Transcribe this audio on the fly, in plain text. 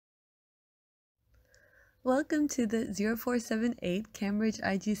Welcome to the 0478 Cambridge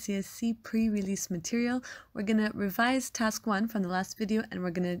IGCSE pre-release material. We're going to revise task 1 from the last video and we're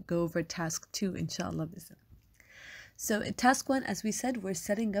going to go over task 2 inshallah. So in task 1, as we said, we're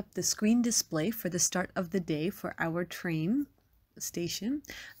setting up the screen display for the start of the day for our train station.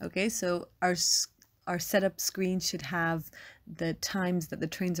 Okay, so our setup screen should have the times that the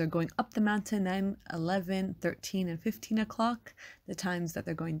trains are going up the mountain, 9, 11, 13, and 15 o'clock. The times that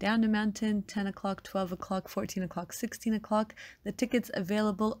they're going down the mountain, 10 o'clock, 12 o'clock, 14 o'clock, 16 o'clock. The tickets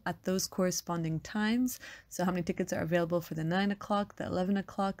available at those corresponding times. So how many tickets are available for the 9 o'clock, the 11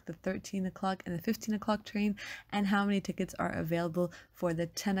 o'clock, the 13 o'clock, and the 15 o'clock train. And how many tickets are available for the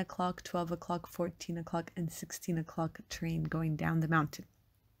 10 o'clock, 12 o'clock, 14 o'clock, and 16 o'clock train going down the mountain.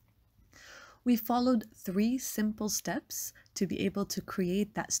 We followed 3 simple steps to be able to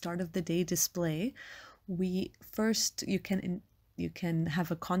create that start of the day display. You can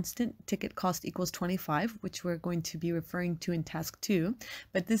have a constant ticket cost equals 25, which we're going to be referring to in task 2,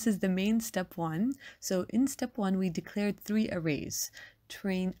 but this is the main step 1. So in step 1, we declared 3 arrays: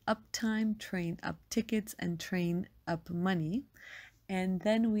 train up time, train up tickets, and train up money. And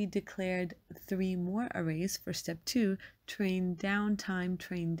then we declared 3 more arrays for step 2, train down time,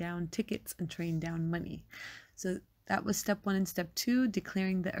 train down tickets, and train down money. So that was step 1 and step 2,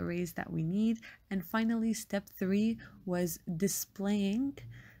 declaring the arrays that we need. And finally, step 3 was displaying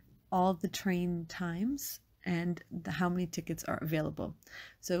all the train times and how many tickets are available.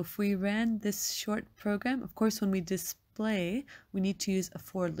 So if we ran this short program, of course, when we display, we need to use a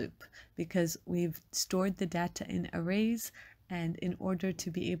for loop because we've stored the data in arrays. And in order to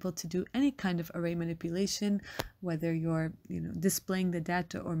be able to do any kind of array manipulation, whether you're displaying the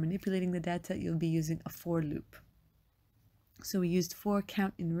data or manipulating the data, you'll be using a for loop. So we used for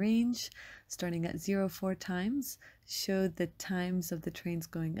count in range, starting at 0 4 times, showed the times of the trains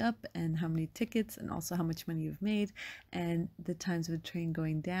going up and how many tickets and also how much money you've made, and the times of the train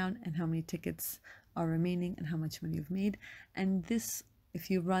going down and how many tickets are remaining and how much money you've made. And this, if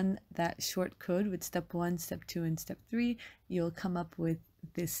you run that short code with step 1, step 2, and step 3, you'll come up with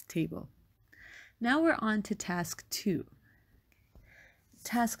this table. Now we're on to task 2.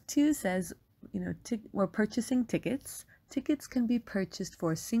 Task 2 says, we're purchasing tickets. Tickets can be purchased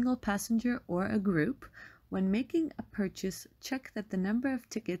for a single passenger or a group. When making a purchase, check that the number of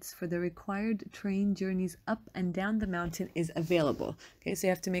tickets for the required train journeys up and down the mountain is available. Okay, so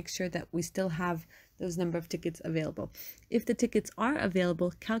you have to make sure that we still have those number of tickets available. If the tickets are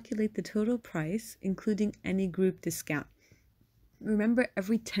available, calculate the total price, including any group discount. Remember,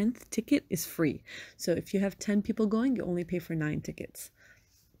 every 10th ticket is free. So if you have 10 people going, you only pay for 9 tickets.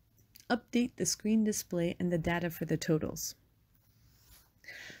 Update the screen display and the data for the totals.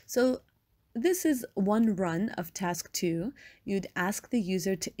 So this is one run of task 2. You'd ask the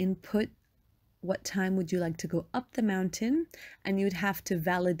user to input what time would you like to go up the mountain, and you'd have to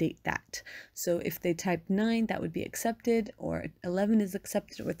validate that. So if they typed 9, that would be accepted, or 11 is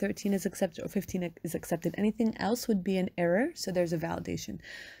accepted, or 13 is accepted, or 15 is accepted. Anything else would be an error, so there's a validation.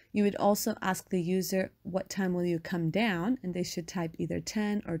 You would also ask the user, what time will you come down? And they should type either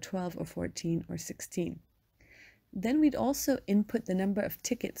 10 or 12 or 14 or 16. Then we'd also input the number of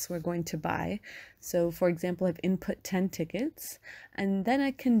tickets we're going to buy. So for example, I've input 10 tickets, and then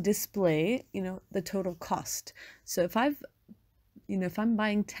I can display, the total cost. So if I'm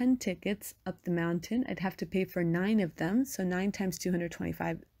buying 10 tickets up the mountain, I'd have to pay for 9 of them. So 9 times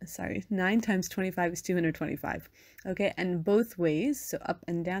 25 is 225. Okay, and both ways, so up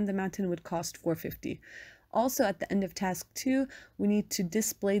and down the mountain, would cost 450. Also, at the end of task 2, we need to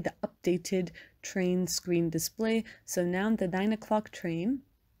display the updated train screen display. So now the 9 o'clock train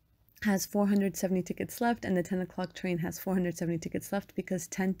has 470 tickets left, and the 10 o'clock train has 470 tickets left because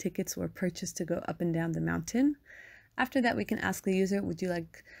 10 tickets were purchased to go up and down the mountain. After that, we can ask the user, would you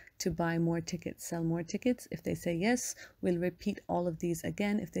like to buy more tickets, sell more tickets? If they say yes, we'll repeat all of these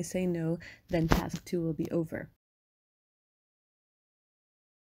again. If they say no, then task 2 will be over.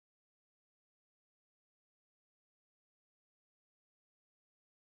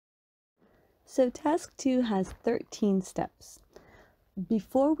 So task 2 has 13 steps.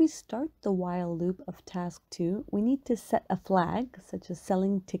 Before we start the while loop of task 2, we need to set a flag, such as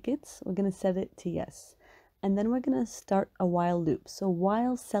selling tickets. We're going to set it to yes. And then we're going to start a while loop. So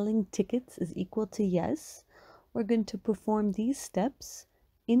while selling tickets is equal to yes, we're going to perform these steps,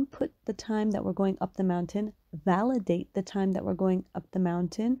 input the time that we're going up the mountain, validate the time that we're going up the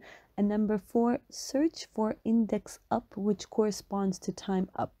mountain, and number 4, search for index up, which corresponds to time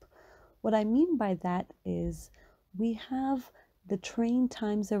up. What I mean by that is we have the train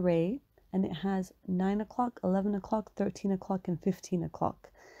times array, and it has 9 o'clock, 11 o'clock, 13 o'clock, and 15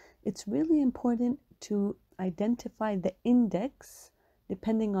 o'clock. it's really important to identify the index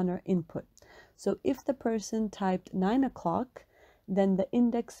depending on our input. So if the person typed 9 o'clock, then the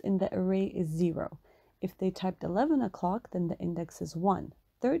index in the array is 0. If they typed 11 o'clock, then the index is 1.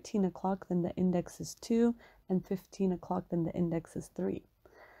 13 o'clock, then the index is 2. And 15 o'clock, then the index is 3.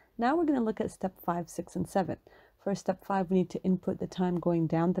 Now we're going to look at step 5, 6, and 7. For step 5, we need to input the time going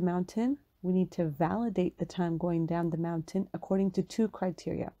down the mountain. We need to validate the time going down the mountain according to 2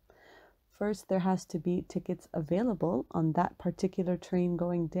 criteria. First, there has to be tickets available on that particular train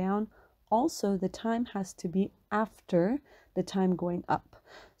going down. Also, the time has to be after the time going up.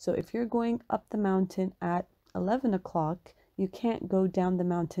 So if you're going up the mountain at 11 o'clock, you can't go down the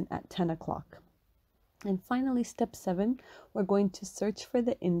mountain at 10 o'clock. And finally, step 7, we're going to search for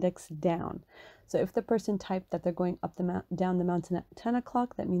the index down. So if the person typed that they're going up down the mountain at 10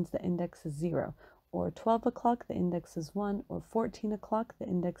 o'clock, that means the index is 0. Or 12 o'clock, the index is 1. Or 14 o'clock, the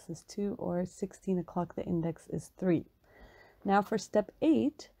index is 2. Or 16 o'clock, the index is 3. Now for step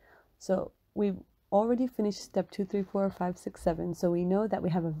 8, so we've already finished step 2, 3, 4, 5, 6, 7. So we know that we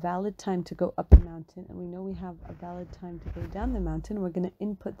have a valid time to go up the mountain, and we know we have a valid time to go down the mountain. We're going to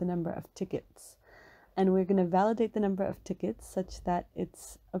input the number of tickets. And we're going to validate the number of tickets such that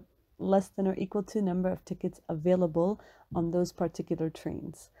it's less than or equal to number of tickets available on those particular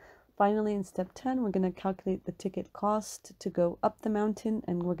trains. Finally, in step 10, we're going to calculate the ticket cost to go up the mountain,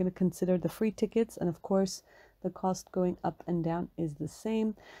 and we're going to consider the free tickets. And of course, the cost going up and down is the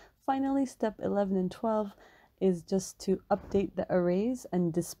same. Finally, step 11 and 12 is just to update the arrays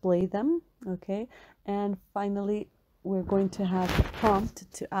and display them. Okay. And finally, we're going to have a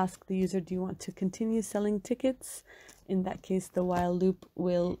prompt to ask the user, do you want to continue selling tickets? In that case, the while loop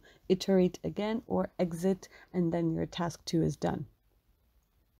will iterate again or exit, and then your task 2 is done.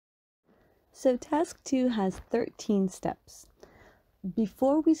 So task 2 has 13 steps.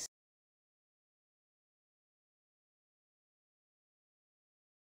 Before we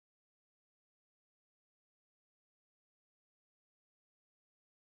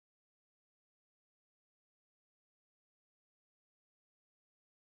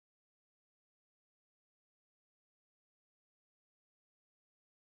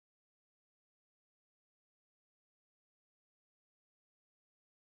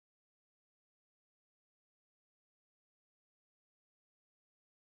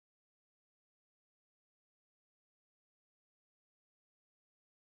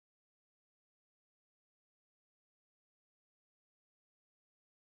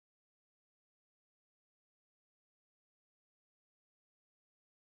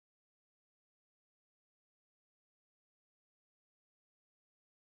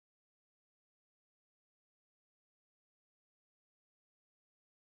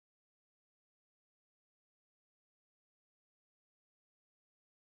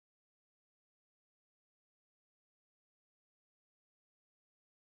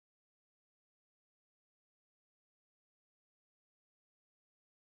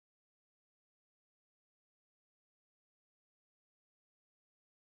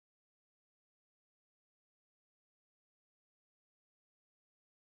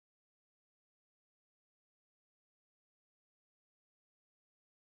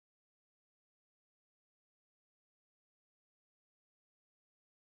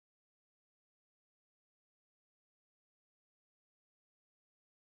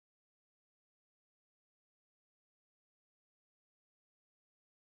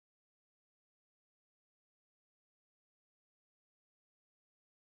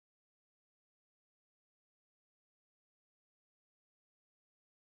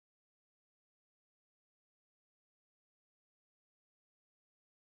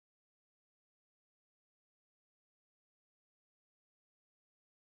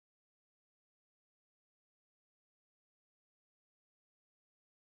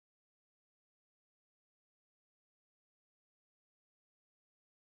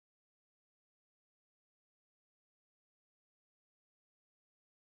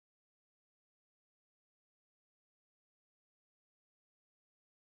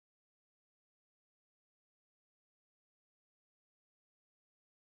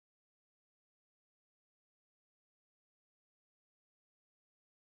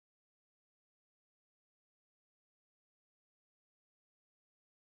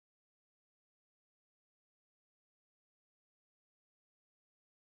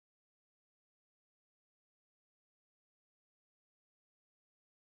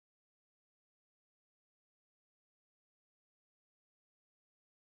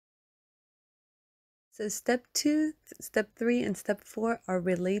So step 2, step 3, and step 4 are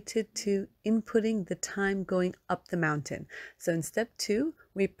related to inputting the time going up the mountain. So in step 2,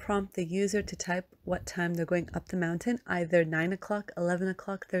 we prompt the user to type what time they're going up the mountain, either 9 o'clock, 11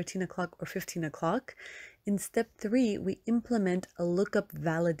 o'clock, 13 o'clock, or 15 o'clock. In step 3, we implement a lookup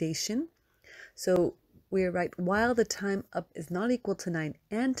validation. So we write while the time up is not equal to 9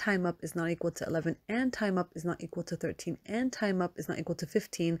 and time up is not equal to 11 and time up is not equal to 13 and time up is not equal to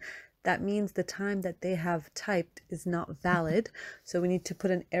 15, that means the time that they have typed is not valid. So we need to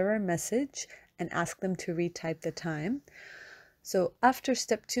put an error message and ask them to retype the time. So after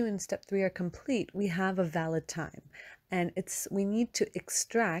step 2 and step 3 are complete, we have a valid time. And we need to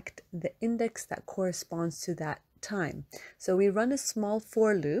extract the index that corresponds to that time. So we run a small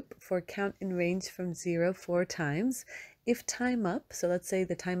for loop for count in range from 0 4 times. If time up, so let's say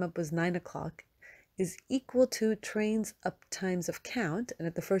the time up was 9 o'clock, is equal to trains up times of count, and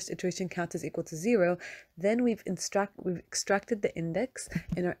at the first iteration count is equal to 0, then we've extracted the index,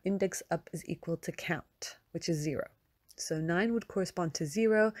 and our index up is equal to count, which is 0. So 9 would correspond to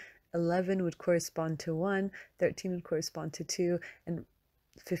 0, 11 would correspond to 1, 13 would correspond to 2, and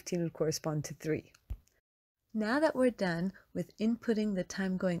 15 would correspond to 3. Now that we're done with inputting the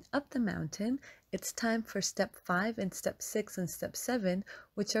time going up the mountain, it's time for step 5 and step 6 and step 7,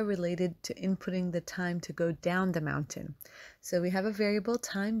 which are related to inputting the time to go down the mountain. So we have a variable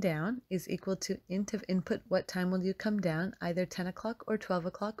time down is equal to int of input, what time will you come down, either 10 o'clock or 12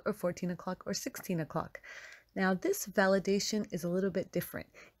 o'clock or 14 o'clock or 16 o'clock. Now this validation is a little bit different.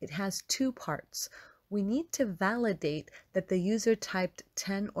 It has two parts. We need to validate that the user typed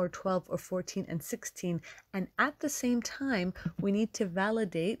 10 or 12 or 14 and 16, and at the same time, we need to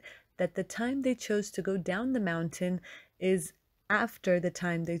validate that the time they chose to go down the mountain is after the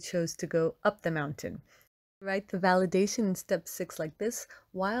time they chose to go up the mountain. Write the validation in step 6 like this: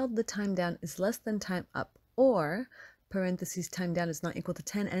 while the time down is less than time up, or parentheses time down is not equal to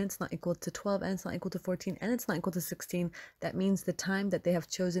 10 and it's not equal to 12 and it's not equal to 14 and it's not equal to 16, that means the time that they have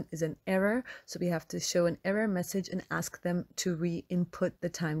chosen is an error. So we have to show an error message and ask them to re-input the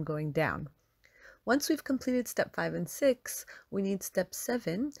time going down. Once we've completed step 5 and 6, we need step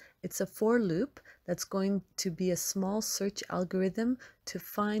 7. It's a for loop that's going to be a small search algorithm to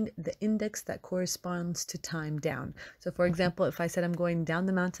find the index that corresponds to time down. So for example, if I said I'm going down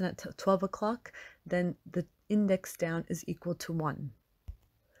the mountain at 12 o'clock, then the index down is equal to 1.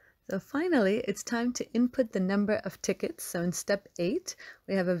 So finally, it's time to input the number of tickets. So in step 8,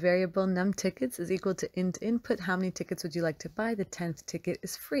 we have a variable num tickets is equal to int input. How many tickets would you like to buy? The 10th ticket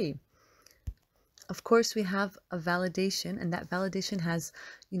is free. Of course, we have a validation, and that validation has,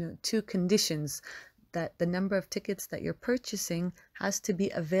 two conditions. That the number of tickets that you're purchasing has to be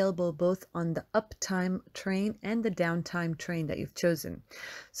available both on the uptime train and the downtime train that you've chosen.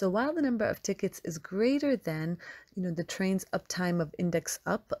 So while the number of tickets is greater than, the train's uptime of index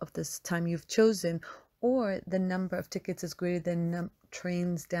up of this time you've chosen, or the number of tickets is greater than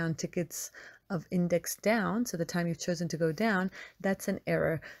trains down tickets of index down, so the time you've chosen to go down, that's an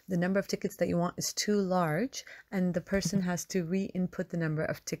error. The number of tickets that you want is too large, and the person has to re-input the number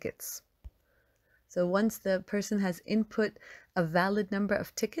of tickets. So once the person has input a valid number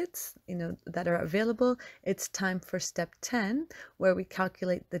of tickets, that are available, it's time for step 10, where we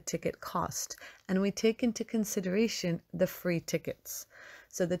calculate the ticket cost. And we take into consideration the free tickets.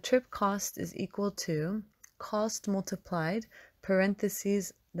 So the trip cost is equal to cost multiplied,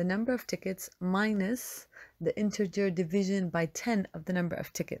 parentheses, the number of tickets minus the integer division by 10 of the number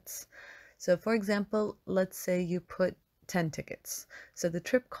of tickets. So for example, let's say you put 10 tickets. So the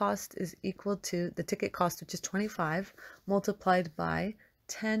trip cost is equal to the ticket cost, which is 25, multiplied by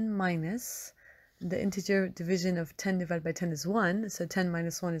 10 minus the integer division of 10 divided by 10 is 1. So 10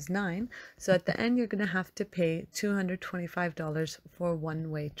 minus 1 is 9. So at the end, you're going to have to pay $225 for a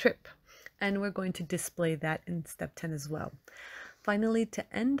one-way trip. And we're going to display that in step 10 as well. Finally,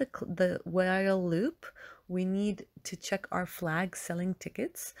 to end the while loop, we need to check our flag selling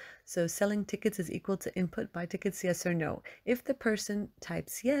tickets. So selling tickets is equal to input buy tickets, yes or no. If the person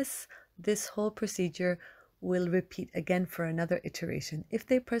types yes, this whole procedure will repeat again for another iteration. If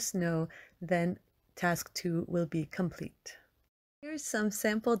they press no, then task 2 will be complete. Here's some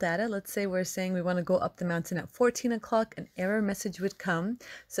sample data. Let's say we're saying we want to go up the mountain at 14 o'clock. An error message would come.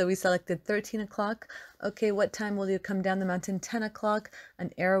 So we selected 13 o'clock. Okay, what time will you come down the mountain? 10 o'clock.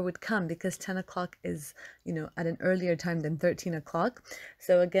 An error would come because 10 o'clock is, at an earlier time than 13 o'clock.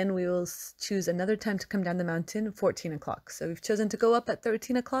 So again, we will choose another time to come down the mountain, 14 o'clock. So we've chosen to go up at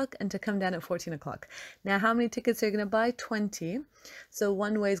 13 o'clock and to come down at 14 o'clock. Now, how many tickets are you going to buy? 20. So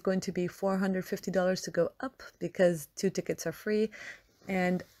one way is going to be $450 to go up because 2 tickets are free.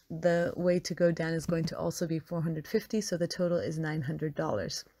 And the way to go down is going to also be $450, so the total is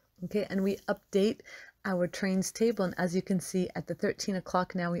 $900. Okay, and we update our trains table, and as you can see at the 13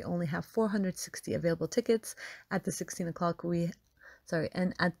 o'clock now we only have 460 available tickets. At the 16 o'clock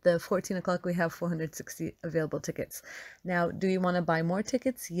and at the 14 o'clock we have 460 available tickets. Now, do you want to buy more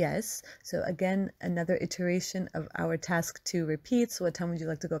tickets? Yes. So again, another iteration of our task 2 repeats. So what time would you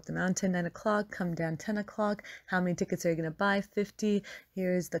like to go up the mountain? 9 o'clock. Come down 10 o'clock. How many tickets are you going to buy? 50.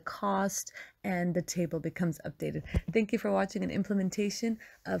 Here's the cost, and the table becomes updated. Thank you for watching an implementation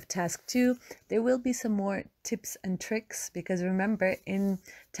of task 2. There will be some more tips and tricks, because remember, in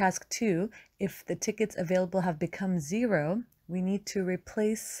task 2, if the tickets available have become 0, we need to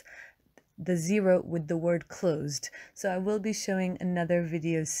replace the 0 with the word closed. So I will be showing another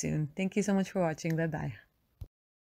video soon. Thank you so much for watching. Bye bye.